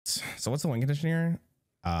So what's the win condition here?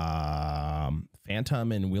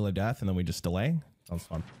 Phantom and Wheel of Death, and then we just delay. Sounds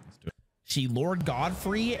fun. Let's do it. She Lord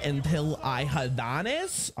Godfrey until I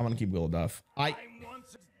Hadanis. I'm gonna keep Wheel of Death. I'm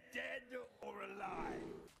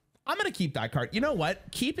gonna keep that card. You know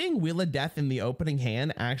what? Keeping Wheel of Death in the opening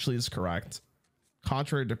hand actually is correct.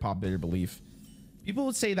 Contrary to popular belief. People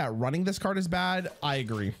would say that running this card is bad. I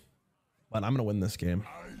agree. But I'm gonna win this game.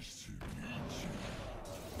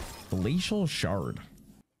 Glacial Shard.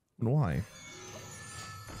 Why?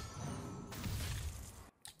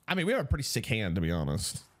 I mean, we have a pretty sick hand, to be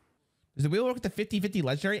honest. Does the wheel work with the 50-50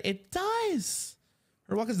 legendary? It does.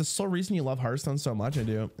 Her luck is the sole reason you love Hearthstone so much. I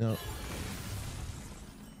do. You know,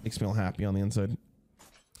 makes me all happy on the inside.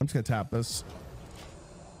 I'm just gonna tap this.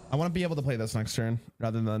 I want to be able to play this next turn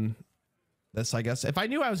rather than this, I guess. If I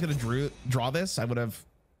knew I was gonna draw this, I would have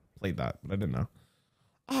played that, but I didn't know.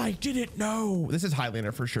 I didn't know. This is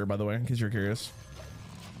Highlander for sure, by the way, in case you're curious.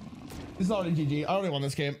 This is already GG. I already won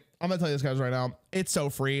this game. I'm gonna tell you this, guys, right now. It's so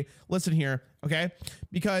free. Listen here, okay?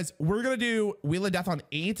 Because we're gonna do Wheel of Death on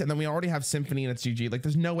 8, and then we already have Symphony, and it's GG. Like,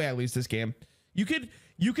 there's no way I lose this game. You could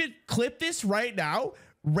clip this right now.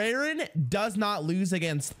 Rarran does not lose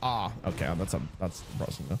against. Okay, that's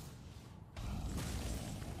impressive. Though.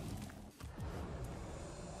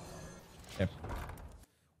 Okay.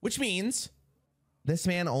 Which means this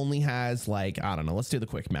man only has, like, I don't know. Let's do the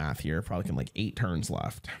quick math here. Probably can like 8 turns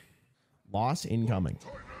left. Loss incoming.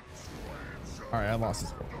 All right, I lost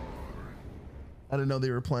this. I didn't know they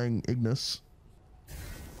were playing Ignis.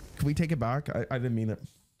 Can we take it back? I didn't mean it.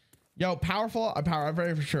 Yo, powerful. I'm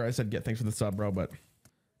very for sure. I said get thanks for the sub, bro. But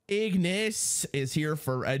Ignis is here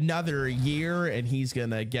for another year, and he's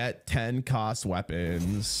gonna get 10 cost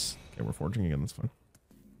weapons. Okay, we're forging again. That's fine.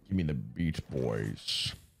 Give me the Beach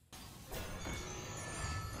Boys.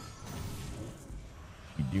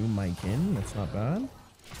 You do my kin. That's not bad.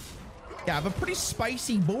 Yeah, I have a pretty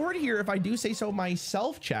spicy board here, if I do say so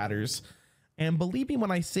myself, chatters. And believe me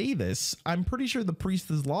when I say this, I'm pretty sure the priest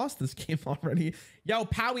has lost this game already. Yo,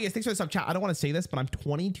 Powie, thanks for the sub, chat. I don't want to say this, but I'm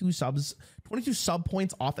 22 sub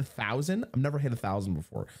points off 1,000. I've never hit 1,000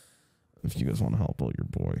 before. If you guys want to help out your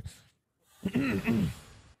boy.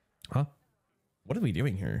 Huh? What are we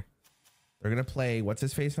doing here? They're going to play, what's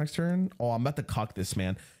his face next turn? Oh, I'm about to cuck this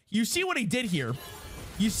man. You see what he did here?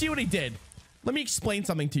 You see what he did? Let me explain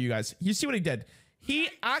something to you guys. You see what he did? He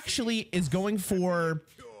actually is going for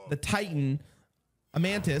the Titan,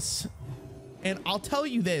 Amantis. And I'll tell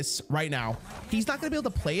you this right now. He's not going to be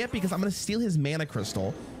able to play it because I'm going to steal his mana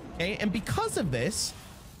crystal. Okay. And because of this,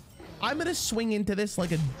 I'm going to swing into this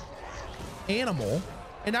like an animal.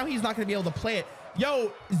 And now he's not going to be able to play it.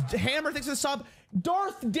 Yo, Hammer, thanks for the sub.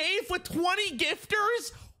 Darth Dave with 20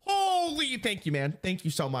 gifters. Holy, thank you, man. Thank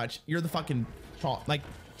you so much. You're the fucking, like,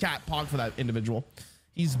 chat pog for that individual.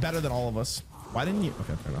 He's better than all of us. Why didn't you?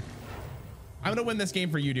 Okay, fair enough. I'm gonna win this game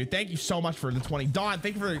for you, dude. Thank you so much for the 20. Don,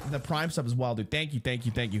 thank you for the prime sub as well, dude. Thank you, thank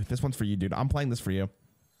you, thank you. This one's for you, dude. I'm playing this for you.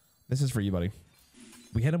 This is for you, buddy.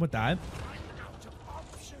 We hit him with that.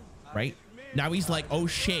 Right? Now he's like, oh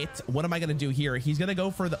shit, what am I gonna do here? He's gonna go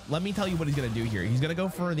for the, let me tell you what he's gonna do here. He's gonna go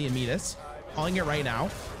for the Ametus. Calling it right now.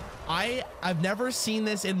 I've never seen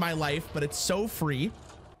this in my life, but it's so free.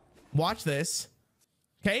 Watch this.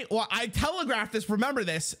 Okay, well, I telegraphed this. Remember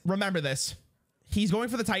this. Remember this. He's going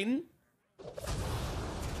for the Titan.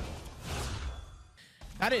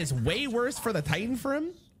 That is way worse for the Titan for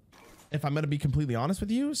him, if I'm going to be completely honest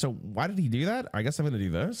with you. So why did he do that? I guess I'm going to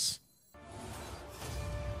do this.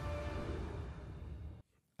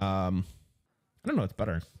 I don't know what's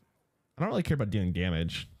better. I don't really care about dealing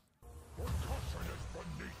damage.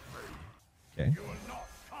 Okay.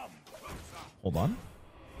 Hold on.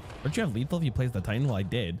 Don't you have lethal if you plays the Titan? Well, I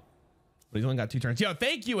did. But he's only got 2 turns. Yo,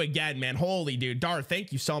 thank you again, man. Holy, dude. Darth,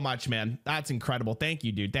 thank you so much, man. That's incredible. Thank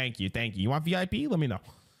you, dude. Thank you. Thank you. You want VIP? Let me know.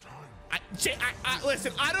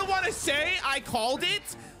 Listen, I don't want to say I called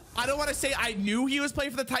it. I don't want to say I knew he was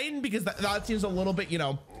playing for the Titan because that seems a little bit, you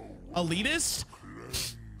know, elitist.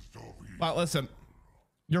 But listen,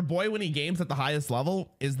 your boy, when he games at the highest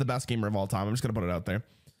level, is the best gamer of all time. I'm just going to put it out there.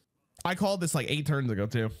 I called this like 8 turns ago,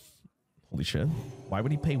 too. Holy shit. Why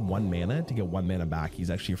would he pay 1 mana to get 1 mana back? He's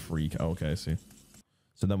actually a freak. Oh, okay, I see.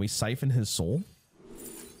 So then we siphon his soul.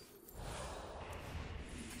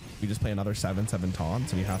 We just play another 7/7 taunt,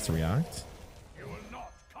 so he has to react.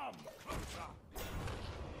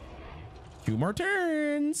 2 more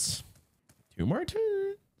turns. 2 more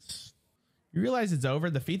turns. You realize it's over?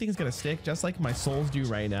 The feet thing is going to stick just like my souls do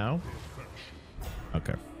right now.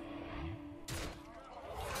 Okay.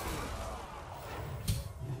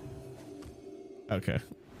 Okay.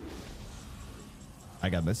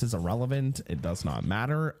 Again, this is irrelevant. It does not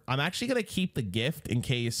matter. I'm actually going to keep the gift in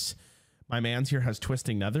case my man's here has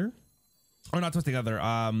Twisting Nether. Or not Twisting Nether,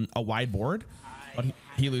 a wide board. But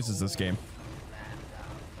he loses this game.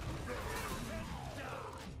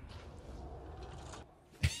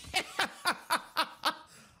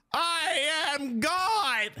 I am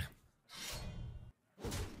God.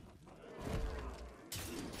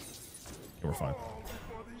 Okay, we're fine.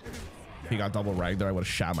 If he got double ragged there, I would have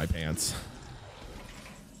shat my pants.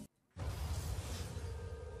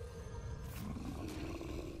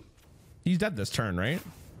 He's dead this turn, right?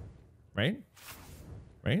 Right?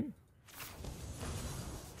 Right?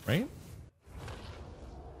 Right?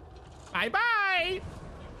 Bye-bye!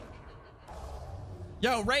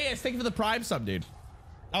 Yo, Reyes, thank you for the Prime sub, dude.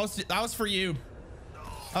 That was for you.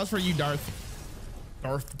 That was for you,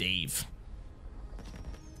 Darth Dave.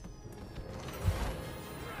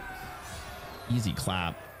 Easy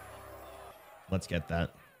clap. Let's get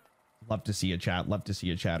that. Love to see you, chat. Love to see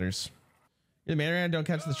you, chatters. You're the man. Don't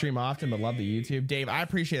catch the stream often, but love the YouTube. Dave, I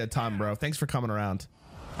appreciate a ton, bro. Thanks for coming around.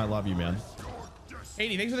 I love you, man.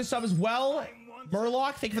 Katie, thanks for the sub as well.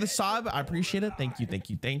 Murloc, thank you for the sub. I appreciate it. Thank you, thank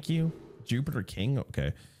you, thank you. Jupiter King.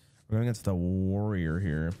 Okay. We're going against the warrior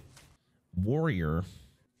here. Warrior.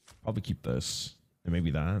 Probably keep this. And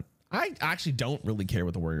maybe that. I actually don't really care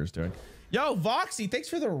what the warrior's doing. Yo, Voxy, thanks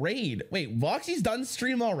for the raid. Wait, Voxy's done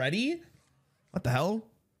stream already? What the hell?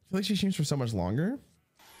 I feel like she streams for so much longer.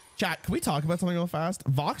 Chat, can we talk about something real fast?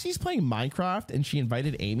 Voxy's playing Minecraft and she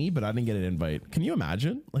invited Amy, but I didn't get an invite. Can you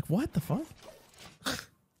imagine? Like, what the fuck?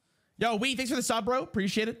 Yo, Wee, thanks for the sub, bro.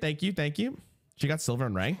 Appreciate it. Thank you. Thank you. She got silver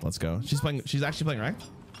in ranked. Let's go. She's actually playing ranked.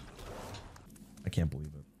 I can't believe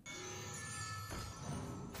it.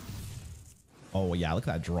 Oh, yeah. Look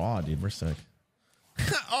at that draw, dude. We're sick.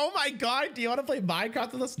 Oh, my God. Do you want to play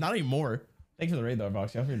Minecraft with us? Not anymore. Thanks for the raid, though,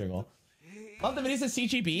 Voxy. I hope you're doing well. Love the videos of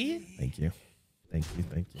CGB. Thank you. Thank you.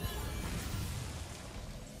 Thank you.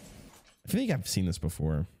 I feel like I've seen this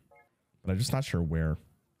before, but I'm just not sure where.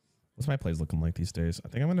 What's my plays looking like these days? I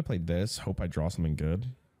think I'm going to play this. Hope I draw something good.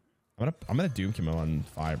 I'm gonna Doomkin on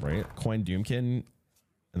 5, right? Coin Doomkin, and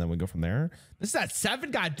then we go from there. This is at 7.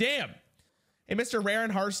 Goddamn. Hey, Mr. Rarran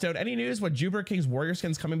Hearthstone. Any news? What Jupiter King's warrior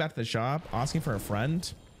skins coming back to the shop? Asking for a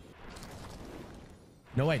friend.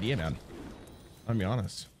 No idea, man. I'll be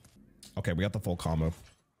honest. Okay, we got the full combo.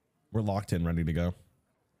 We're locked in, ready to go.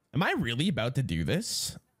 Am I really about to do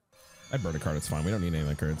this? I burned a card. It's fine. We don't need any of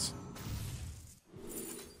the cards.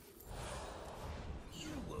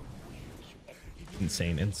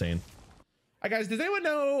 Insane, insane. All right, guys, does anyone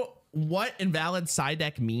know what invalid side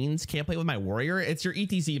deck means? Can't play with my warrior. It's your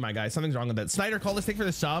ETC, my guy. Something's wrong with that. Snyder, call this thing for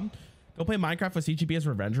the sub. Go play Minecraft with CGP as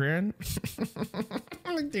Revenge Rarran.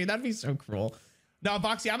 Dude, that'd be so cruel. No,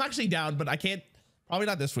 Voxy, I'm actually down, but I can't. Probably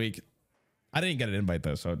not this week. I didn't get an invite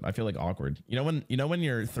though, so I feel like awkward. You know when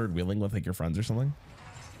you're third wheeling with like your friends or something?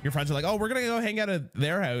 Your friends are like, oh, we're gonna go hang out at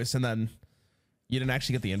their house, and then you didn't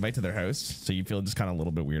actually get the invite to their house, so you feel just kind of a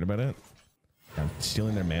little bit weird about it. I'm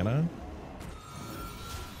stealing their mana.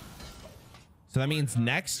 So that means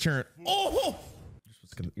next turn. Oh,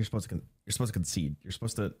 you're supposed to concede. You're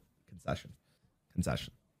supposed to concession.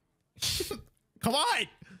 Come on.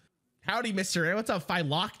 Howdy, Mr. A. What's up,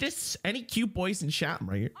 Philoctus? Any cute boys in chat? I'm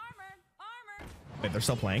right here. Armor. Wait, they're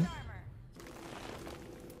still playing.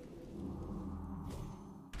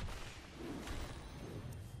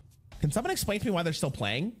 Can someone explain to me why they're still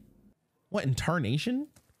playing? What in tarnation?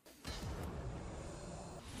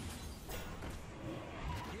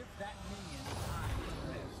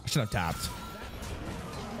 I should have tapped.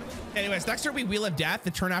 Anyways, next turn we Wheel of Death.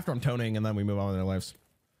 The turn after I'm toning, and then we move on with our lives.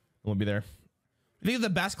 We'll be there. I think the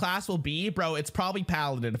best class will be, bro, it's probably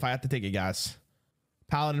Paladin if I have to take a guess.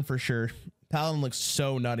 Paladin for sure. Paladin looks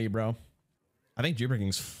so nutty, bro. I think Jupiter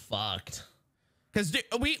King's fucked. Because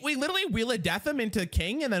we literally Wheel of Death him into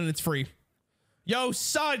King, and then it's free. Yo,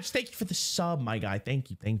 Sudge, thank you for the sub, my guy.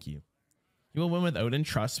 Thank you, thank you. You will win with Odin,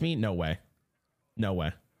 trust me? No way. No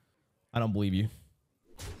way. I don't believe you.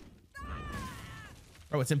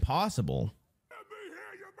 Bro, it's impossible. Let me hear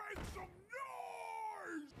you make some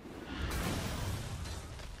noise!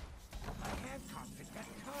 I can't pick that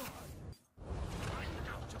card.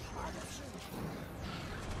 I'm out of harnessing.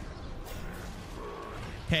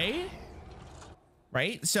 Okay.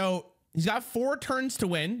 Right? So he's got 4 turns to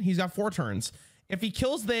win. He's got 4 turns. If he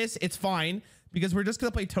kills this, it's fine because we're just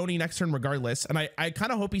going to play Tony next turn regardless. And I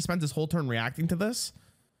kind of hope he spends his whole turn reacting to this.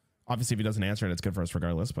 Obviously, if he doesn't answer it, it's good for us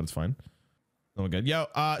regardless, but it's fine. Oh, good. Yo,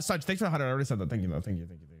 Sudge, thanks for the 100. I already said that. Thank you, though. Thank you.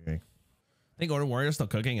 I think Odin Warrior's still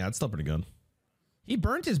cooking. Yeah, it's still pretty good. He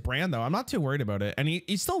burnt his brand, though. I'm not too worried about it. And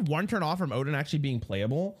he's still 1 turn off from Odin actually being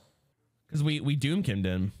playable. because we doom kimmed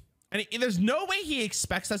him. And there's no way he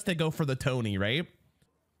expects us to go for the Tony, right?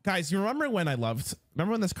 Guys, you remember when remember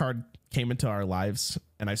when this card came into our lives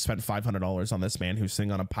and I spent $500 on this man who's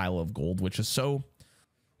sitting on a pile of gold, which is so,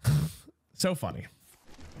 so funny.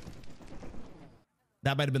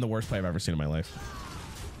 That might have been the worst play I've ever seen in my life.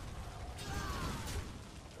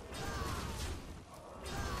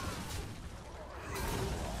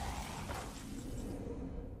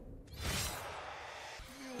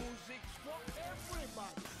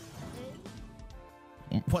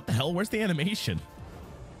 What the hell? Where's the animation?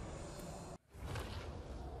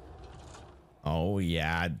 Oh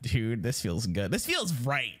yeah, dude, this feels good. This feels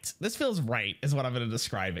right. This feels right is what I'm going to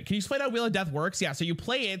describe it. Can you explain how Wheel of Death works? Yeah, so you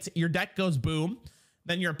play it, your deck goes boom.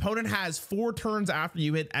 Then your opponent has 4 turns after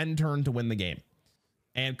you hit end turn to win the game.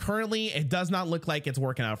 And currently it does not look like it's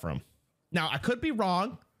working out for him. Now I could be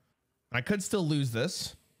wrong. I could still lose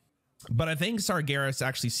this. But I think Sargeras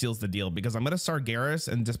actually seals the deal because I'm going to Sargeras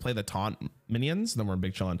and just play the taunt minions. Then we're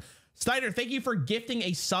big chillin'. Snyder, thank you for gifting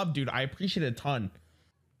a sub, dude. I appreciate it a ton.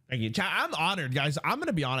 Thank you. Chat, I'm honored, guys. I'm going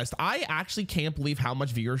to be honest. I actually can't believe how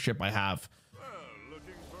much viewership I have.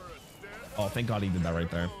 Oh, thank God he did that right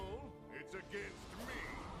there.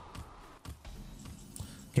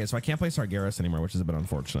 Okay, so I can't play Sargeras anymore, which is a bit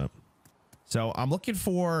unfortunate. So I'm looking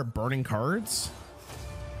for burning cards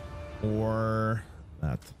or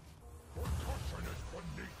that.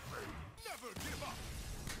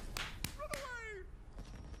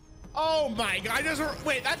 Oh my God,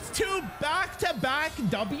 wait, that's 2 back-to-back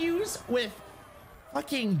W's with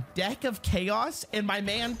fucking Deck of Chaos and my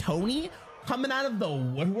man Tony coming out of the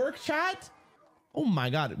woodwork, chat. Oh my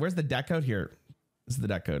God, where's the deck code here? This is the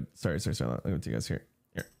deck code. Sorry. Let me see you guys here.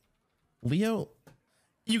 Here. Leo,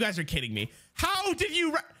 you guys are kidding me. How did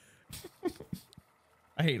you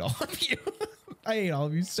I hate all of you. I hate all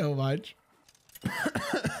of you so much.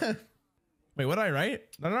 Wait, what did I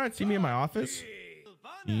write? Did I not see me in my office?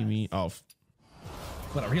 See me. Oh,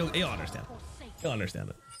 whatever. He'll understand. He'll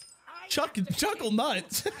understand it. Chuckle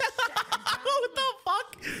nuts. What the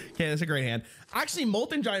fuck? Okay, that's a great hand. Actually,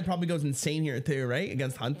 Molten Giant probably goes insane here too, right?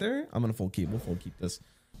 Against Hunter. I'm gonna full keep. We'll full keep this.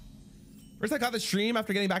 First, I caught the stream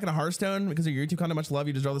after getting back into Hearthstone because of your YouTube content. Much love.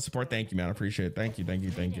 You deserve the support. Thank you, man. I appreciate it. Thank you.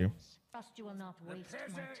 Trust you will not waste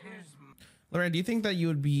my time. Rarran, do you think that you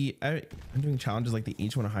would be I'm doing challenges like the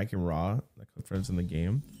each one of hiking raw that cook friends in the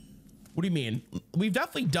game? What do you mean? We've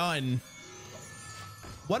definitely done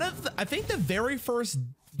one of I think the very first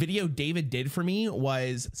video David did for me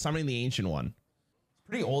was summoning the ancient one. It's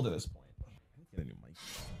pretty old at this point. Get a new mic.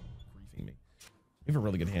 Griefing me. We have a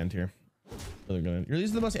really good hand here. Really good. You're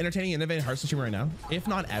the most entertaining, innovative Hearthstone streamer right now, if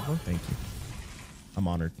not ever. Thank you. I'm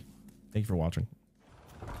honored. Thank you for watching.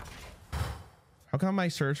 How come my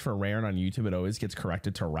search for Rarran on YouTube it always gets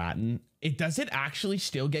corrected to Rarran? Does it actually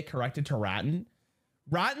still get corrected to Rarran?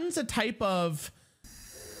 Rattan's a type of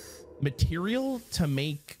material to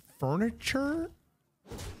make furniture.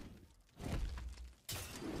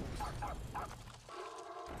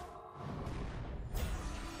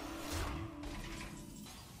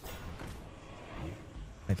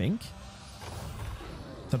 I think.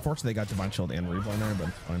 It's unfortunate they got Divine Shield and Reborn there, but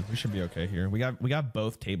it's fine. We should be okay here. We got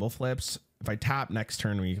both table flips. If I tap next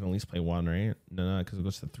turn, we can at least play 1, right? No, because it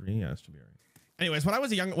goes to 3. Yeah, it should be all right. Anyways, when I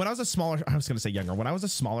was a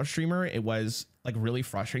smaller streamer, it was like really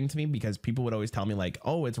frustrating to me because people would always tell me like,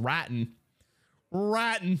 oh, it's Rattan.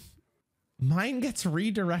 Mine gets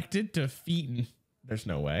redirected to Feeton. There's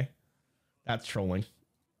no way. That's trolling.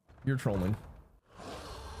 You're trolling.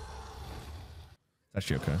 That's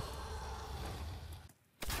actually okay.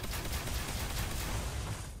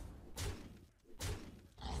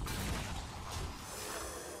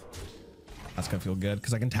 That's gonna feel good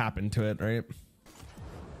because I can tap into it, right?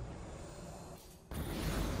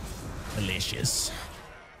 Delicious.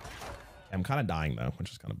 I'm kind of dying though,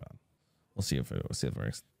 which is kind of bad. We'll see if it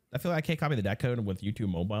works. I feel like I can't copy the deck code with YouTube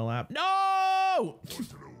mobile app. No!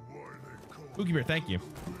 Spooky Bear, thank you.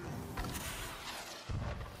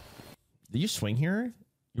 Do you swing here?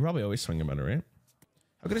 You probably always swing about it, right?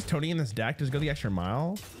 How good is Tony in this deck? Does it go the extra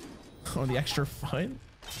mile? Oh, the extra fun?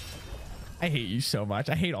 I hate you so much.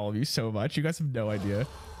 I hate all of you so much. You guys have no idea.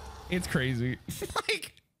 It's crazy.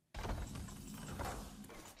 Like,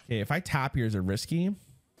 okay, if I tap here, is it risky?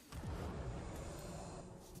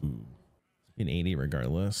 Ooh, an 80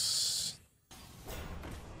 regardless.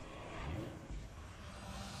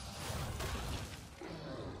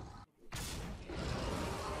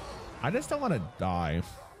 I just don't want to die.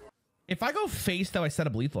 If I go face though, I set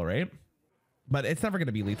up lethal, right? But it's never going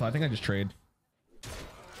to be lethal. I think I just trade.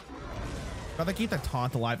 Rather keep the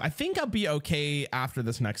taunt alive. I think I'll be okay after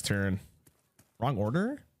this next turn. Wrong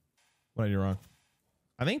order? What did I do wrong?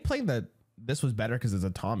 I think playing this was better because it's a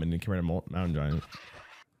Tom and you can run a Mountain Giant.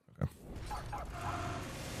 Okay.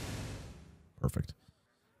 Perfect.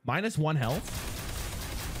 -1 health.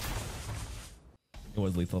 It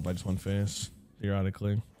was lethal by just one face,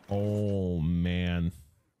 theoretically. Oh, man.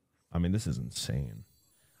 I mean, this is insane.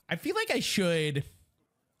 I feel like I should...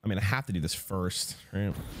 I mean, I have to do this first,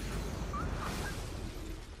 right?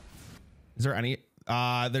 Is there any...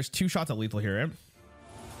 there's 2 shots at lethal here, right?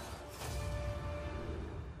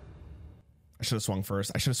 I should have swung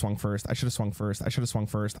first. I should have swung first. I should have swung first. I should have swung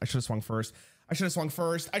first. I should have swung first. I should have swung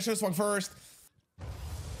first. I should have swung first.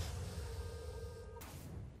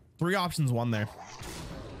 3 options, 1 there.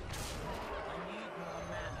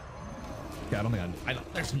 Yeah, I don't think I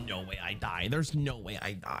there's no way I die. There's no way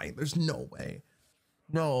I die. There's no way.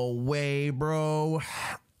 No way, bro.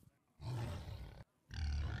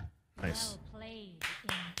 Nice. Well played,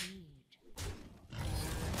 indeed.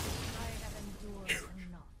 I have endured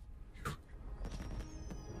enough.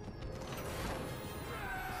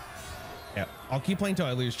 Yeah, I'll keep playing till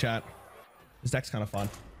I lose, chat. This deck's kind of fun.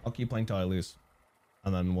 I'll keep playing till I lose.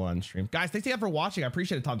 And then we'll end stream. Guys, thanks again for watching. I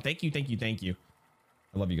appreciate it, Tom. Thank you, thank you, thank you.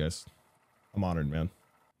 I love you guys. I'm honored, man.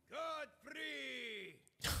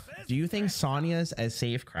 Do you think Sonya's a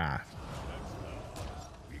safe craft?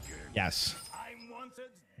 Yes.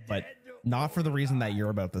 But not for the reason that you're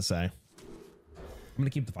about to say. I'm gonna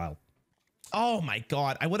keep the file. Oh my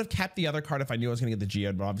god. I would have kept the other card if I knew I was gonna get the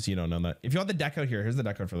Geode, but obviously you don't know that. If you want the deck code here, here's the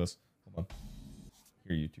deck code for this. Hold on.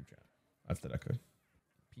 Here, YouTube chat. That's the deck code.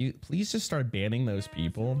 Please just start banning those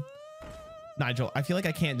people. Nigel, I feel like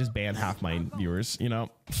I can't just ban half my viewers, you know?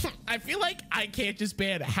 I feel like I can't just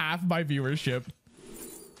ban half my viewership.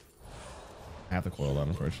 I have to coil that,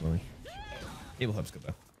 unfortunately. Able Hub's good,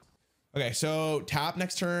 though. Okay, so tap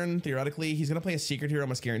next turn. Theoretically, he's going to play a Secret here,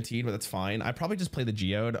 almost guaranteed, but that's fine. I probably just play the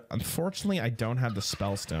Geode. Unfortunately, I don't have the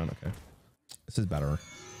Spell Stone. Okay. This is better.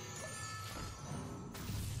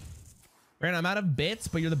 Rarran, I'm out of bits,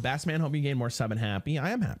 but you're the best, man. Hope you gain more sub and happy. I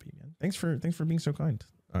am happy, man. Thanks for being so kind.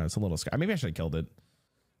 It's a little scary. Maybe I should have killed it.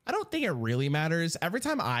 I don't think it really matters. Every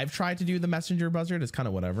time I've tried to do the messenger buzzard, it's kind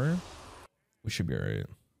of whatever. We should be all right.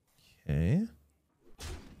 Okay.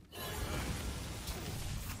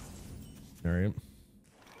 All right.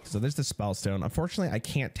 So there's the spell stone. Unfortunately, I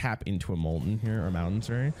can't tap into a molten here or mountain,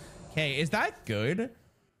 sorry. Okay, is that good?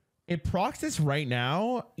 It procs this right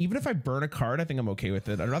now. Even if I burn a card, I think I'm okay with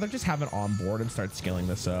it. I'd rather just have it on board and start scaling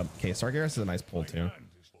this up. Okay, Sargeras is a nice pull too.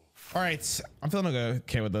 All right, I'm feeling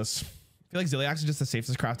okay with this. I feel like Ziliax is just the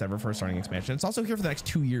safest craft ever for a starting expansion. It's also here for the next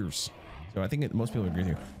 2 years. So I think most people agree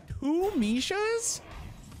with you. 2 Mishas?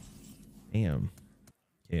 Damn.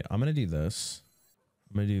 Okay, I'm gonna do this.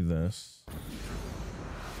 I'm gonna do this.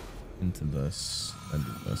 Into this. Then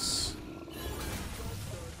do this.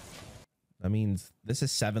 That means this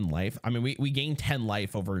is 7 life. I mean, we gain 10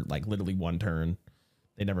 life over like literally 1 turn.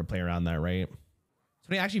 They never play around that, right?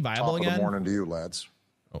 So actually viable Top again. of the morning to you, lads.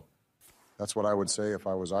 Oh. That's what I would say if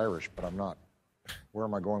I was Irish, but I'm not. Where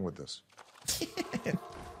am I going with this? Get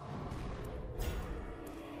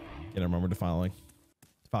a remember defiling.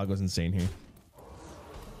 Defile goes insane here.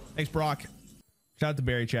 Thanks, Brock. Shout out to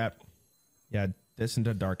Barry chat. Yeah, this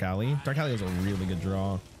into Dark Alley. Dark Alley is a really good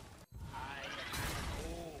draw.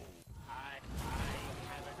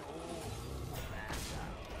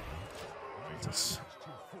 Jesus.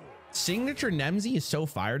 Signature Nemsy is so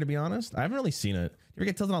fire, to be honest. I haven't really seen it. Do you ever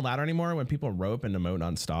get tilted on ladder anymore when people rope and emote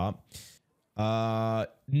nonstop?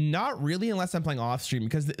 Not really, unless I'm playing off stream,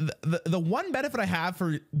 because the one benefit I have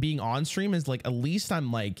for being on stream is like at least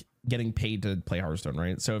I'm like getting paid to play Hearthstone,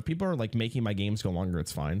 right? So if people are like making my games go longer,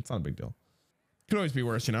 it's fine. It's not a big deal. Could always be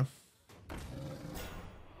worse, you know.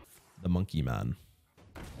 The Monkey Man.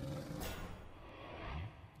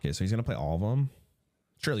 Okay, so he's gonna play all of them.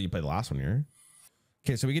 Surely you play the last one here.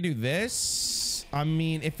 Okay, so we can do this. I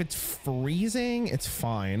mean, if it's freezing, it's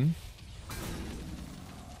fine.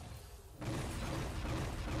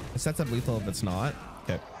 It sets up lethal if it's not.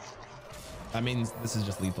 Okay. That means this is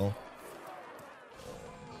just lethal.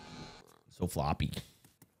 So floppy.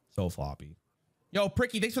 So floppy. Yo,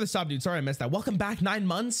 Pricky, thanks for the sub, dude. Sorry I missed that. Welcome back. 9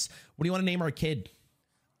 months. What do you want to name our kid?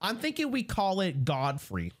 I'm thinking we call it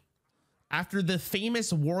Godfrey. After the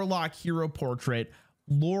famous warlock hero portrait,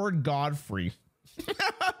 Lord Godfrey.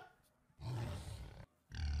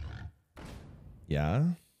 Yeah.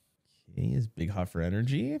 Okay, is big hot for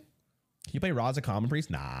energy. Can you play Raza Common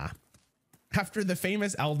Priest? Nah. After the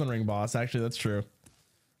famous Elden Ring boss, actually, that's true.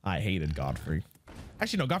 I hated Godfrey.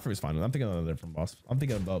 Actually, no, Godfrey was fine. I'm thinking of a different boss. I'm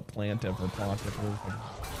thinking about Plantif or Plantif.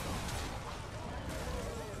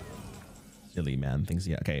 Silly man things.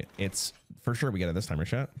 Yeah. Okay, it's for sure we get it this time, right,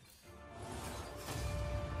 chat?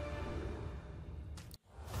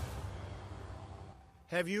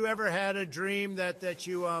 Have you ever had a dream that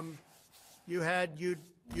you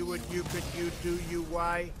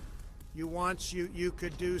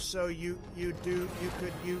could do so you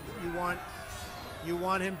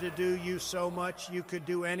want him to do you so much you could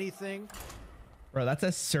do anything? Bro, that's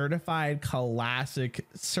a certified classic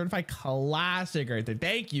right there.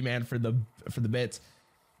 Thank you, man, for the bits.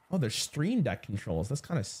 Oh, there's stream deck controls. That's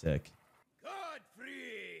kind of sick.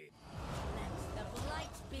 Godfrey! Let the blight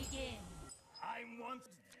begin. I'm once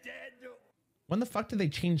dead. When the fuck did they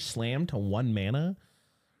change slam to 1 mana?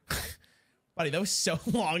 Buddy, that was so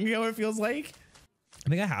long ago, it feels like. I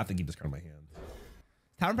think I have to keep this card in my hand.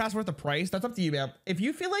 Town Pass worth the price? That's up to you, man. If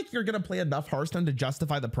you feel like you're gonna play enough Hearthstone to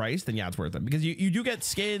justify the price, then yeah, it's worth it. Because you do get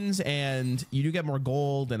skins and you do get more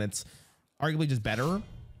gold, and it's arguably just better.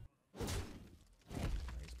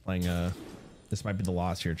 He's playing this might be the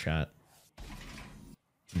loss here, chat.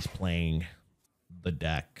 He's playing the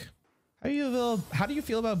deck. How do you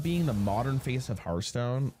feel about being the modern face of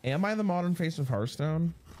Hearthstone? Am I the modern face of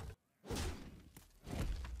Hearthstone?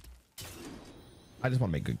 I just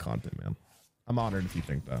want to make good content, man. I'm honored if you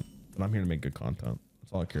think that, but I'm here to make good content.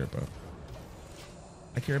 That's all I care about.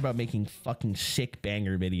 I care about making fucking sick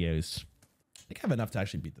banger videos. I think I have enough to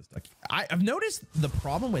actually beat this deck. I've noticed the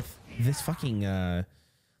problem with this fucking this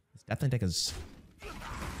Deathling deck is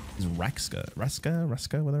Reska,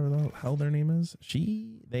 whatever the hell their name is.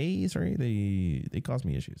 They cause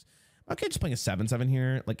me issues. Okay, just playing a 7/7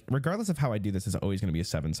 here. Like, regardless of how I do this, it's always going to be a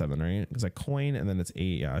 7/7, right? Because I coin and then it's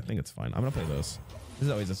 8. Yeah, I think it's fine. I'm going to play this. This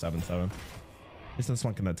is always a 7/7. This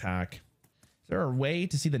one can attack. Is there a way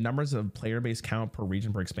to see the numbers of player base count per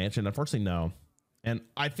region per expansion? Unfortunately, no. And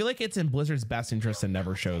I feel like it's in Blizzard's best interest to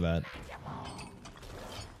never show that.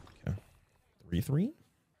 Okay. 3-3? Okay,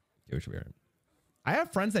 we should be all right. I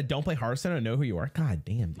have friends that don't play Hearthstone and know who you are. God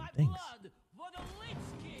damn, dude. Thanks.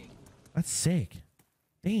 That's sick.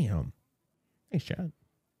 Damn. Thanks, Chad.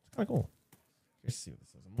 It's kind of cool. Let's see what this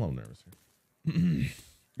is. I'm a little nervous here.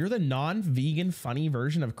 You're the non-vegan funny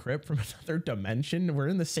version of Crip from another dimension. We're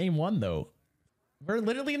in the same one, though. We're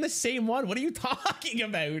literally in the same one. What are you talking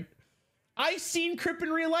about? I've seen Crip in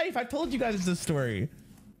real life. I've told you guys this story.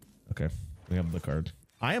 Okay, we have the card.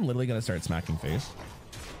 I am literally going to start smacking face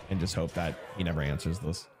and just hope that he never answers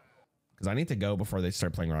this. Because I need to go before they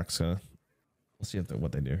start playing Roxa. We'll see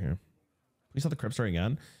what they do here. We saw the Crip story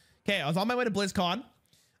again. Okay, I was on my way to BlizzCon.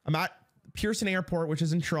 I'm at Pearson Airport, which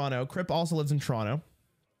is in Toronto. Crip also lives in Toronto.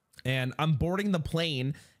 And I'm boarding the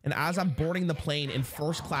plane. And as I'm boarding the plane in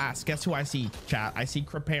first class, guess who I see, chat? I see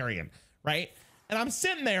Criparian, right? And I'm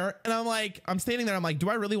sitting there and I'm standing there. I'm like, do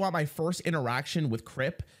I really want my first interaction with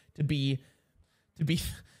Crip to be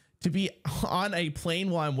on a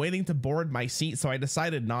plane while I'm waiting to board my seat? So I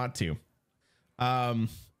decided not to. And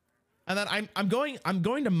then I'm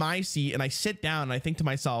going to my seat and I sit down and I think to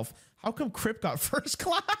myself, how come Crip got first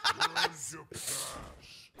class?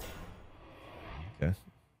 Okay.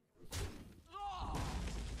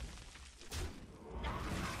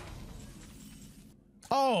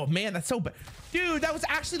 Oh man, that's so bad. Dude, that was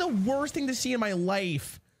actually the worst thing to see in my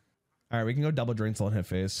life. All right, we can go double drain and hit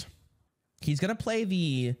face. He's gonna play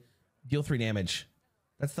the deal 3 damage.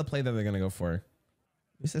 That's the play that they're gonna go for.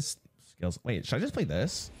 This is skills. Wait, should I just play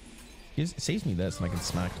this? He saves me this and I can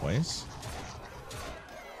smack twice.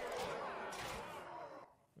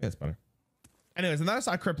 Yeah, it's better. Anyways, and then I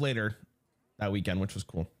saw Crip later that weekend, which was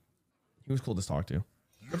cool. He was cool to talk to.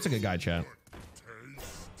 Crip's a good guy, chat.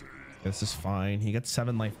 This is fine. He gets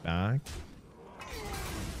 7 life back.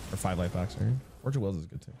 Or 5 life back, sorry. Forge of Wills is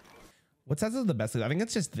good too. What sets is the best? I think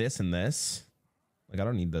it's just this and this. Like, I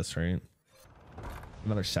don't need this, right?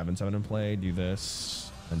 Another 7/7 in play. Do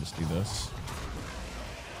this. And just do this.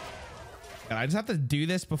 And I just have to do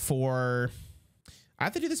this before... I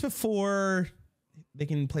have to do this before they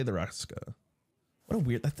can play the Reska. What a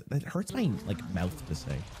weird... That hurts my, like, mouth to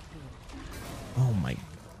say. Oh my...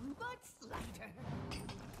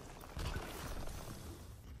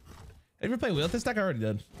 Have you ever played wheel with this deck? I already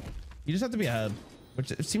did. You just have to be ahead,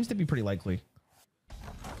 which it seems to be pretty likely.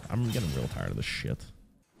 I'm getting real tired of this shit.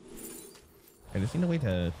 I just need a way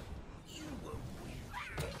to...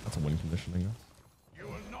 That's a win condition, I guess. You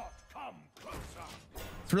will not come closer.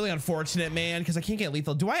 It's really unfortunate, man, because I can't get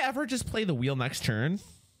lethal. Do I ever just play the wheel next turn?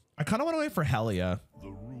 I kind of want to wait for Helia.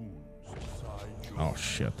 Oh,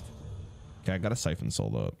 shit. Okay, I got to Siphon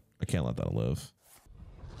Soul, though. I can't let that live.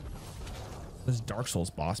 This Dark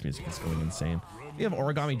Souls boss music is going insane. We have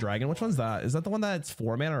Origami Dragon. Which one's that? Is that the one that's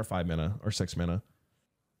 4 mana or 5 mana or 6 mana?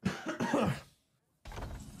 I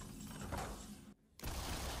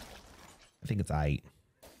think it's 8.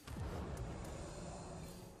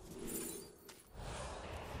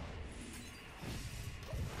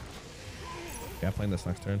 Yeah, playing this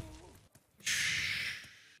next turn.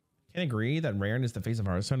 Can't agree that Rarran is the face of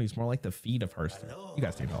Hearthstone. He's more like the feet of Hearthstone. You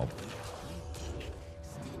guys need help.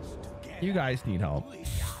 You guys need help.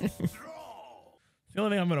 The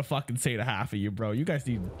only thing I'm gonna fucking say to half of you, bro. You guys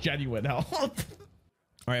need genuine help. All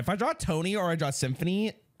right, if I draw Tony or I draw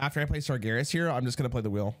Symphony after I play Sargeras here, I'm just gonna play the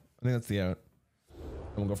wheel. I think that's the out.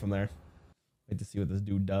 And we'll go from there. Wait to see what this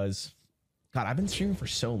dude does. God, I've been streaming for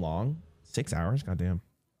so long. 6 hours, goddamn.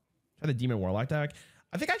 Try the Demon Warlock deck.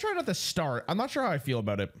 I think I tried it at the start. I'm not sure how I feel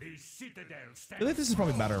about it. I feel like this is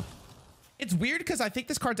probably better. It's weird because I think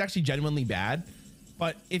this card's actually genuinely bad.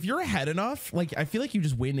 But if you're ahead enough, like, I feel like you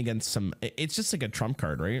just win against some... It's just like a trump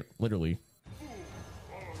card, right? Literally.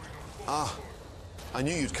 Ah, I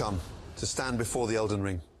knew you'd come to stand before the Elden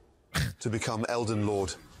Ring, to become Elden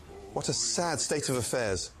Lord. What a sad state of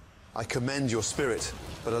affairs. I commend your spirit,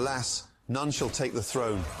 but alas, none shall take the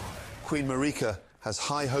throne. Queen Marika has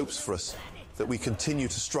high hopes for us, that we continue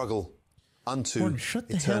to struggle unto Gordon, shut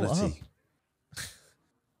the eternity. hell up.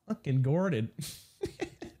 Fucking Gordon.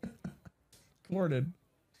 Gordon.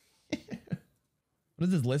 What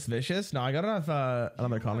is this list vicious? No, I got enough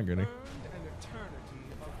another Connor Goody.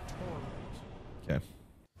 Okay.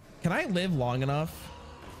 Can I live long enough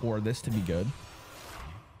for this to be good?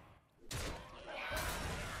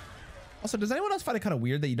 Also, does anyone else find it kind of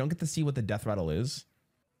weird that you don't get to see what the death rattle is?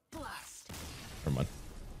 Blast. Never mind.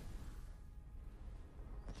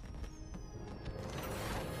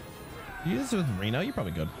 You do this with Reno? You're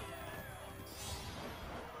probably good.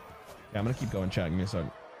 Yeah, I'm gonna keep going, chat. Give me a sec.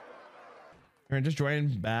 Aaron, just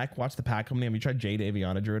join back. Watch the pack company. Have you tried Jade,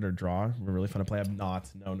 Aviana, Druid, or Draw? We're really fun to play. I'm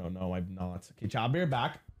not. No, I'm not. Okay, chat. I'll be right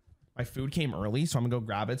back. My food came early, so I'm gonna go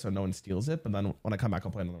grab it so no one steals it. But then when I come back,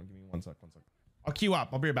 I'll play another one. Give me one sec. I'll queue up.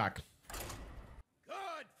 I'll be right back.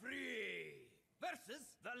 Godfrey versus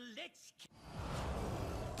the Lich King.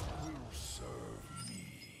 Will serve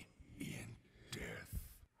me in death.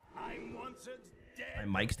 I wanted dead.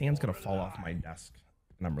 My mic stand's gonna fall off my desk,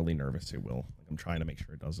 and I'm really nervous it will. Like, I'm trying to make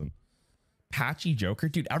sure it doesn't. Patchy Joker,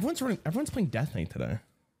 dude. Everyone's playing Death Knight today.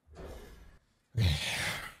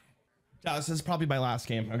 Yeah, this is probably my last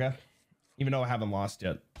game. Okay, even though I haven't lost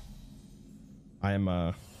yet. I'm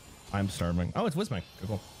starving. Oh, it's Whizbang.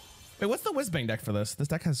 Cool. Wait, what's the Whizbang deck for this? This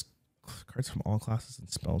deck has cards from all classes and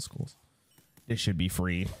spell schools. This should be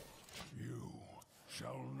free. You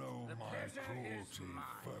shall know my cruelty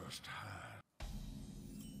firsthand.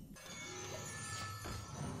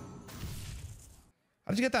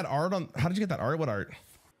 How did you get that art on? How did you get that art? What art?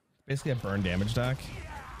 Basically a burn damage deck.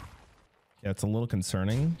 Yeah, it's a little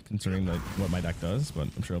concerning like what my deck does, but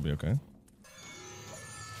I'm sure it'll be okay.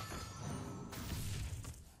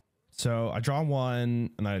 So I draw one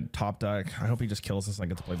and I top deck. I hope he just kills this and I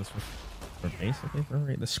get to play this for basically for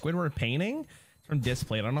the Squidward painting from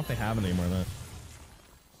Display. I don't know if they have it anymore though.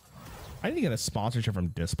 I need to get a sponsorship from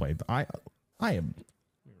Display. I am.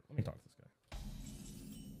 Let me talk to this guy.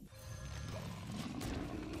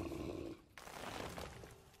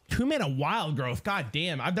 Two-mana wild growth. God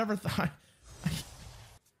damn. I've never thought.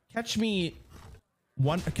 Catch me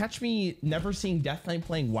never seeing Death Knight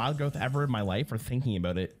playing wild growth ever in my life or thinking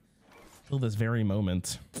about it till this very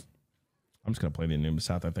moment. I'm just gonna play the Anubis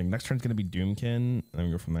South. I think next turn's gonna be Doomkin, and then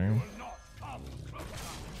we go from there.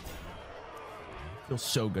 Feels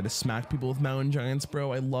so good to smack people with Mountain Giants,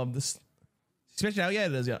 bro. I love this. Expansion out? Yeah,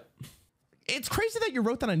 it is. Yeah. It's crazy that you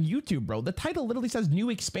wrote that on YouTube, bro. The title literally says New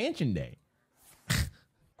Expansion Day.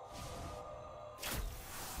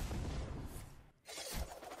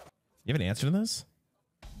 You have an answer to this?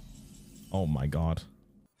 Oh my god.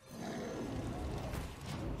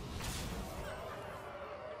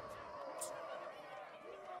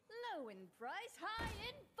 Low in price, high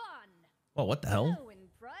in fun. Well, what the hell? Low in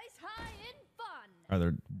price, high in fun. Are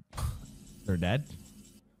they're dead?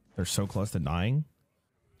 They're so close to dying?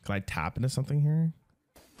 Can I tap into something here?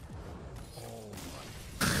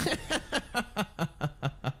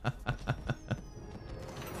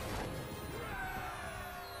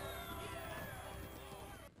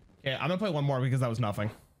 Okay, I'm gonna play one more because that was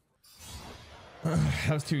nothing.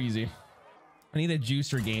 That was too easy. I need a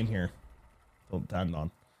juicer game here. Oh, time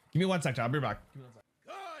on. Give me 1 second. I'll be back. Give me 1 second.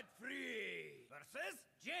 Godfrey versus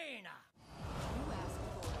Jaina. You asked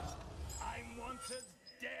for it. I'm wanted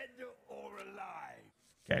dead or alive.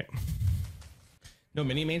 Okay. No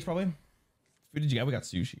mini mains probably. Food did you get? We got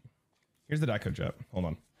sushi. Here's the deck code, chat. Hold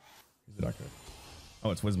on. Here's the deck code.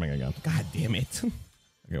 Oh, it's Whizbang again. God damn it.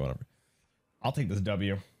 Okay, whatever. I'll take this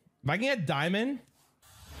W. If I can get diamond.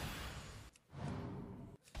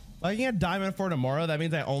 If I can get diamond for tomorrow, that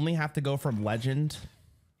means I only have to go from legend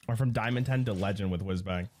or from diamond 10 to legend with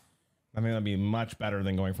Whizbang. I think that'd be much better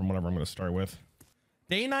than going from whatever I'm going to start with.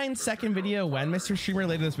 Day 9 second video when, Mr. Streamer?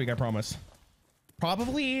 Later this week, I promise.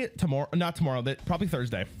 Probably tomorrow, not tomorrow, probably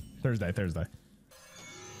Thursday. Thursday.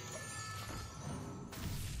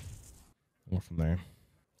 More from there.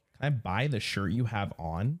 Can I buy the shirt you have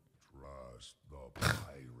on? Trust the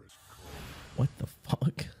virus. What the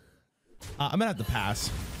fuck? I'm gonna have to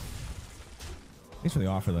pass. Thanks for the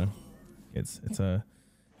offer though. It's a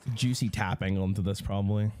juicy tap angle into this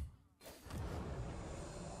probably.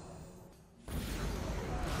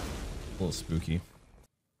 A little spooky.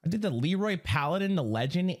 I did the Leroy Paladin to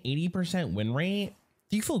Legend 80% win rate.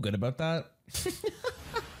 Do you feel good about that? Do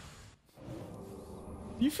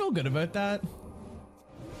you feel good about that?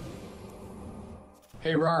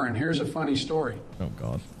 Hey, Rarran, here's a funny story. Oh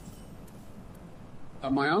God.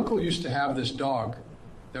 My uncle used to have this dog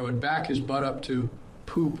that would back his butt up to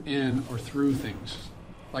poop in or through things,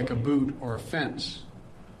 like a boot or a fence.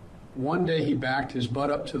 One day he backed his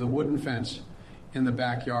butt up to the wooden fence in the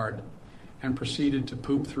backyard and proceeded to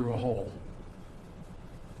poop through a hole.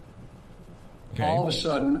 Okay. All of a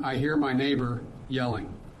sudden, I hear my neighbor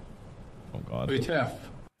yelling, Oh God. "WTF."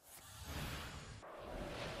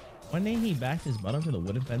 One day he backed his butt up to the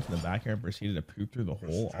wooden fence in the backyard and proceeded to poop through the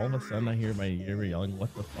hole. All of a sudden I hear my neighbor yelling,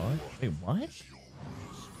 "What the fuck?" Wait, what?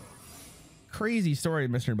 Crazy story,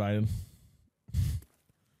 Mr. Biden.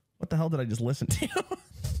 What the hell did I just listen to?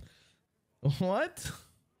 What?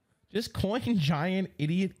 Just coin giant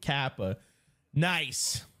idiot Kappa.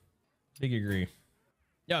 Nice. Big agree.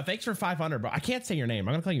 Yo, thanks for 500, bro. I can't say your name.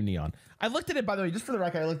 I'm gonna call you Neon. I looked at it, by the way, just for the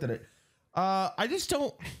record. I looked at it. I just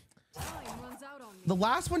don't. The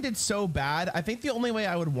last one did so bad. I think the only way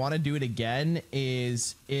I would want to do it again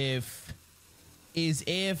is if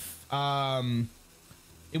it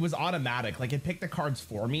was automatic. Like it picked the cards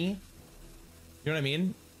for me. You know what I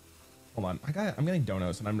mean? Hold on. I'm getting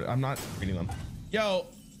donos and I'm not reading them. Yo,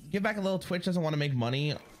 give back a little. Twitch doesn't want to make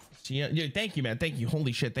money. See ya. Dude, thank you, man. Thank you.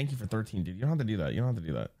 Holy shit. Thank you for 13, dude. You don't have to do that. You don't have to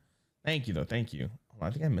do that. Thank you though. Thank you. Hold on,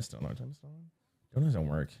 I think I missed donos. Did I miss donos? Donos don't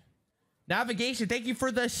work. Navigation. Thank you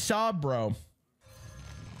for the sub, bro.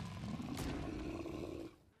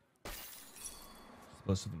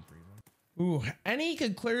 Ooh, any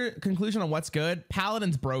conclusion on what's good?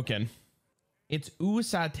 Paladin's broken. It's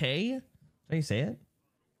Usate. Did I say it?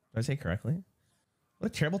 Did I say it correctly?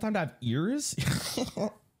 What a terrible time to have ears.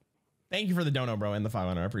 Thank you for the dono, bro, and the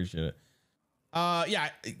 500. I appreciate it. Yeah,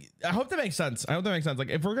 I hope that makes sense. I hope that makes sense. Like,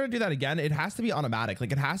 if we're gonna do that again, it has to be automatic.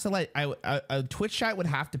 Like, it has to like a Twitch chat would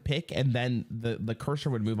have to pick, and then the cursor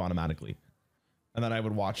would move automatically, and then I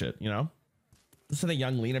would watch it. You know. This is a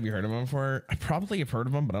young lean. Have you heard of him before? I probably have heard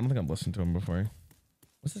of him, but I don't think I've listened to him before.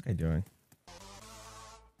 What's this guy doing?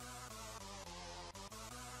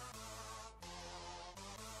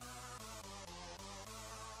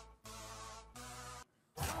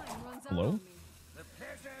 Hello? The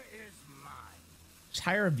pleasure is mine. Just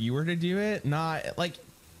hire a viewer to do it. Not like,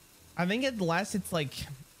 I think unless it's like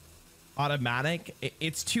automatic,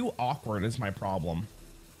 it's too awkward is my problem.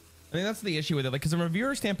 I think that's the issue with it. Like, because from a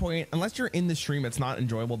viewer standpoint, unless you're in the stream, it's not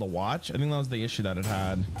enjoyable to watch. I think that was the issue that it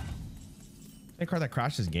had. Any card that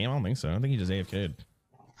crashed his game? I don't think so. I don't think he just AFK'd.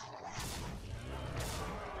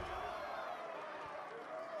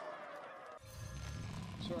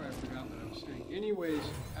 Sorry, I forgot what I was saying. Anyways,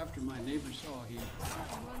 after my neighbor saw, he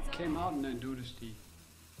came out and I noticed he...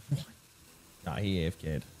 Nah, he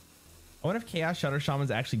AFK'd. I wonder if Chaos Shutter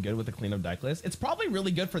Shaman's actually good with the cleanup deck list. It's probably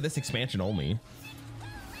really good for this expansion only.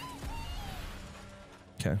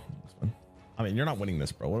 Okay, this one. I mean, you're not winning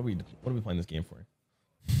this, bro. What are we playing this game for?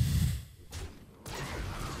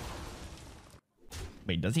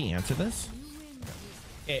 Wait, does he answer this?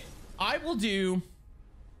 Okay, I will do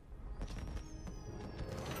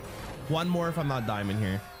one more if I'm not diamond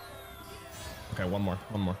here. Okay, one more,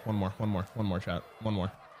 chat. One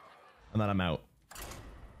more. And then I'm out.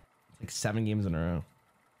 It's like 7 games in a row.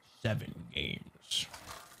 7 games.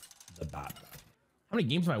 The bad. How many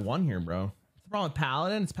games have I won here, bro? What's the problem with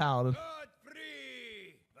Paladin? It's Paladin.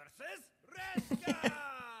 Godfrey versus Reska.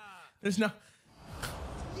 There's no...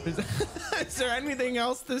 Is there anything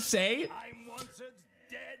else to say? I'm once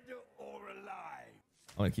dead or alive.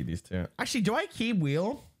 I want to keep these two. Actually, do I keep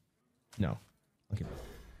wheel? No. I'll keep it.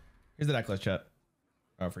 Here's the deck list, chat.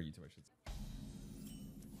 Oh, for YouTube, I should say.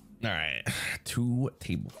 All right. 2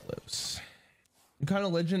 table flips. You kind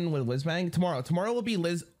of legend with Whizbang tomorrow. Tomorrow will be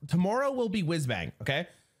Whizbang. Okay.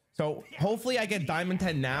 So hopefully I get Diamond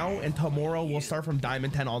 10 now, and tomorrow we'll start from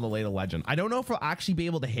Diamond 10 all the way to Legend. I don't know if we'll actually be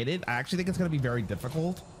able to hit it. I actually think it's going to be very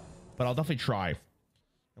difficult, but I'll definitely try. And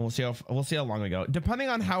we'll see how long we go. Depending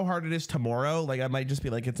on how hard it is tomorrow, like I might just be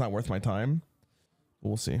like, it's not worth my time.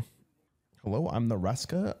 We'll see. Hello, I'm the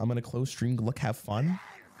Ruska. I'm gonna close stream. Look, have fun.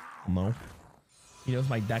 No. He knows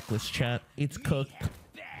my deck list, chat. It's cooked.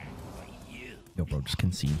 Yo, bro, just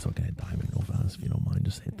concede so I can hit diamond real fast. If you don't mind,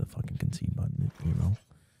 just hit the fucking concede button. You know,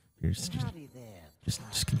 just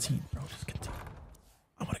concede, bro. Just concede.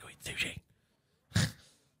 I want to go eat sushi.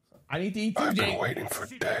 I need to eat sushi. I've been waiting for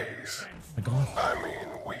days. My God. I mean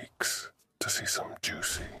weeks to see some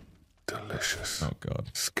juicy, delicious,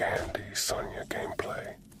 Scandi Sonya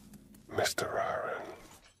gameplay. Mr. Rarran,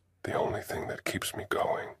 the only thing that keeps me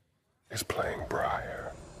going is playing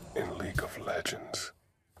Briar in League of Legends.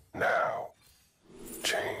 Now,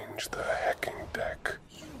 change the hecking deck.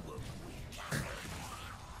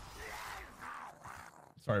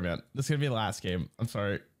 Sorry, man. This is gonna be the last game. I'm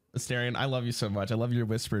sorry. Astarion, I love you so much. I love your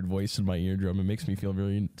whispered voice in my eardrum. It makes me feel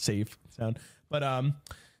really safe sound. But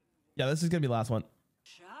yeah, this is gonna be the last one.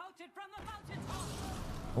 Shout it from the mountaintop.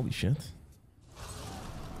 Holy shit.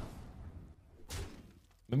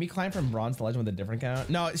 Let me climb from bronze to legend with a different count.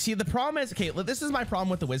 No, see, the problem is, okay, this is my problem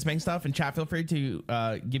with the Whizbang stuff, and chat, feel free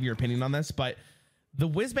to give your opinion on this, but the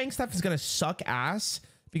Whizbang stuff is gonna suck ass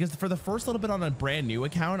because for the first little bit on a brand new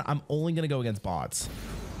account, I'm only gonna go against bots.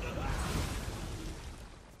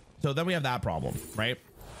 So then we have that problem, right?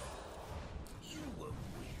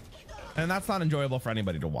 And that's not enjoyable for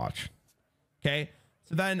anybody to watch. Okay.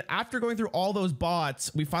 So then after going through all those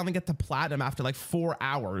bots, we finally get to platinum after like 4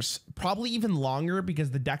 hours, probably even longer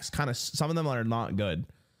because the decks kind of, some of them are not good.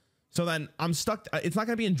 So then I'm stuck. It's not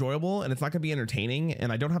going to be enjoyable and it's not going to be entertaining.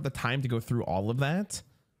 And I don't have the time to go through all of that.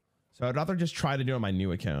 So I'd rather just try to do it on my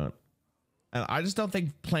new account. And I just don't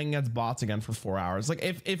think playing against bots again for 4 hours. Like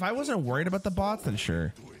if I wasn't worried about the bots, then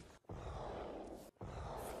sure.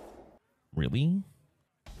 Really?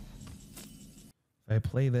 If I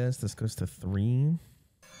play this goes to 3.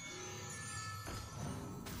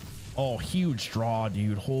 Oh, huge draw,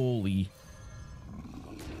 dude. Holy.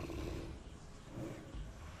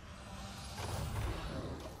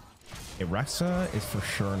 Okay, Rexa is for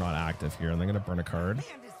sure not active here, and they're gonna burn a card.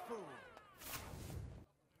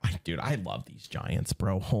 Dude, I love these giants,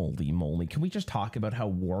 bro. Holy moly. Can we just talk about how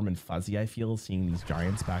warm and fuzzy I feel seeing these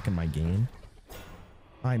giants back in my game?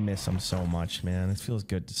 I miss them so much, man. It feels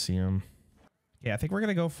good to see them. Yeah, I think we're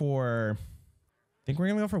gonna go for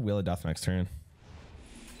Wheel of Death next turn.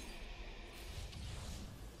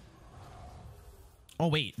 Oh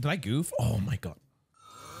wait, did I goof? Oh my God.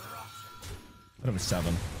 That was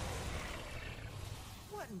 7.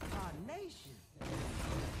 What incarnation?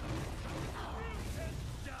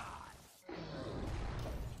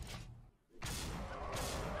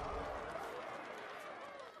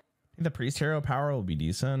 The priest hero power will be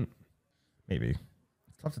decent. Maybe.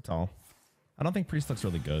 It's tough to tell. I don't think priest looks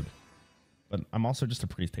really good, but I'm also just a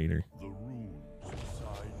priest hater.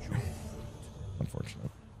 Unfortunate.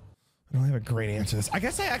 I don't have a great answer to this. I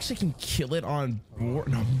guess I actually can kill it on board.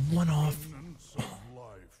 No, one off.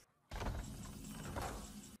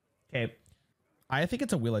 Okay. I think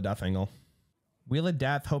it's a Wheel of Death angle. Wheel of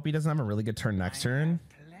Death. Hope he doesn't have a really good turn next turn.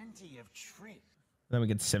 Plenty of tricks. Then we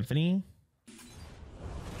get Symphony.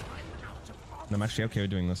 And I'm actually okay with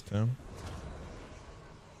doing this too.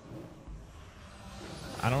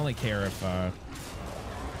 I don't really care if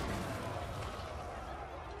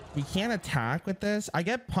he can't attack with this. I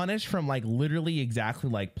get punished from like literally exactly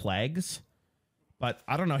like plagues, but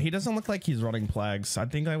I don't know. He doesn't look like he's running plagues. I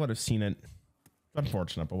think I would have seen it.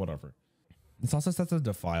 Unfortunate, but whatever. This also sets a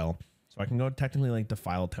defile, so I can go technically like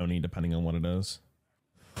defile Tony depending on what it is.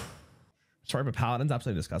 Sorry, but Paladin's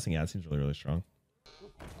absolutely disgusting. Yeah, it seems really, really strong.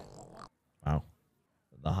 Wow.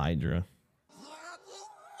 The Hydra.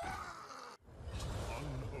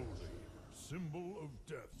 Unholy symbol of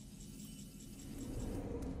death.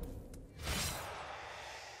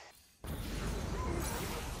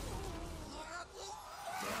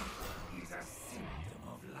 He's a symptom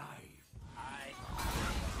of life.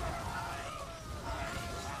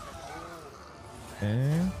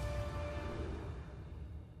 Okay.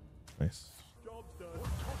 Nice.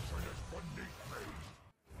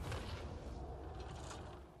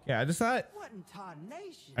 Yeah, I just thought What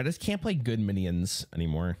incarnation? I just can't play good minions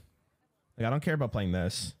anymore. Like I don't care about playing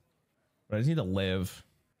this, but I just need to live.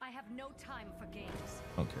 I have no time for games.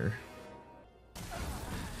 I don't care.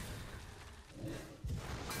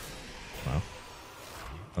 Wow.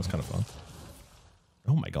 That was kind of fun.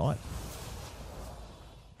 Oh my God.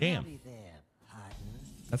 Damn.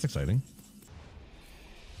 That's exciting.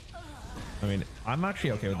 I mean, I'm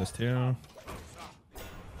actually okay with this too.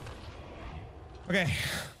 Okay.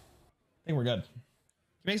 I think we're good.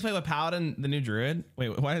 He makes play with Paladin, the new Druid.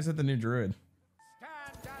 Wait, why is it the new Druid?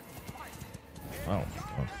 Oh my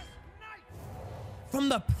God. from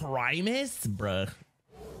the Primus, bruh.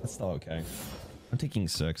 That's still okay. I'm taking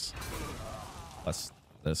 6 plus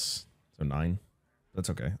this, so 9. That's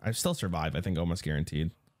okay. I still survive. I think almost guaranteed.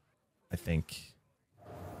 I think.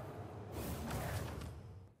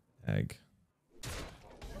 Egg.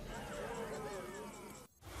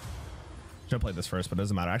 Should have played this first, but it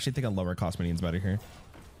doesn't matter. I actually think a lower cost minion's better here.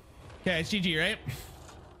 Okay, it's GG, right?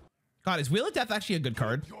 God, is Wheel of Death actually a good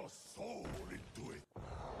card? Your soul into it.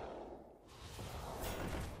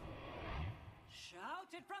 Shout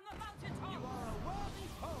it from the mountaintop. You are a worthy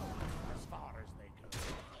foe as far as they go.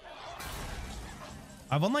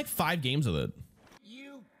 I've won like 5 games with it.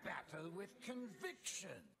 You battle with conviction.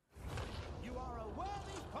 You are a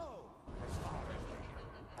worthy foe as far as they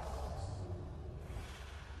go.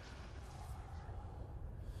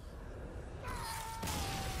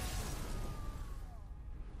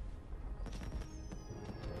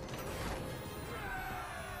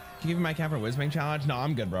 Can you give me my account for Whizbang challenge? No,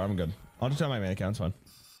 I'm good, bro. I'm good. I'll just tell my main account's fine.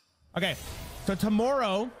 Okay, so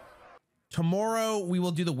tomorrow we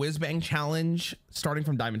will do the Whizbang challenge starting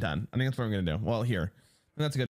from Diamond 10. I think that's what I'm gonna do. Well, here. I think that's good.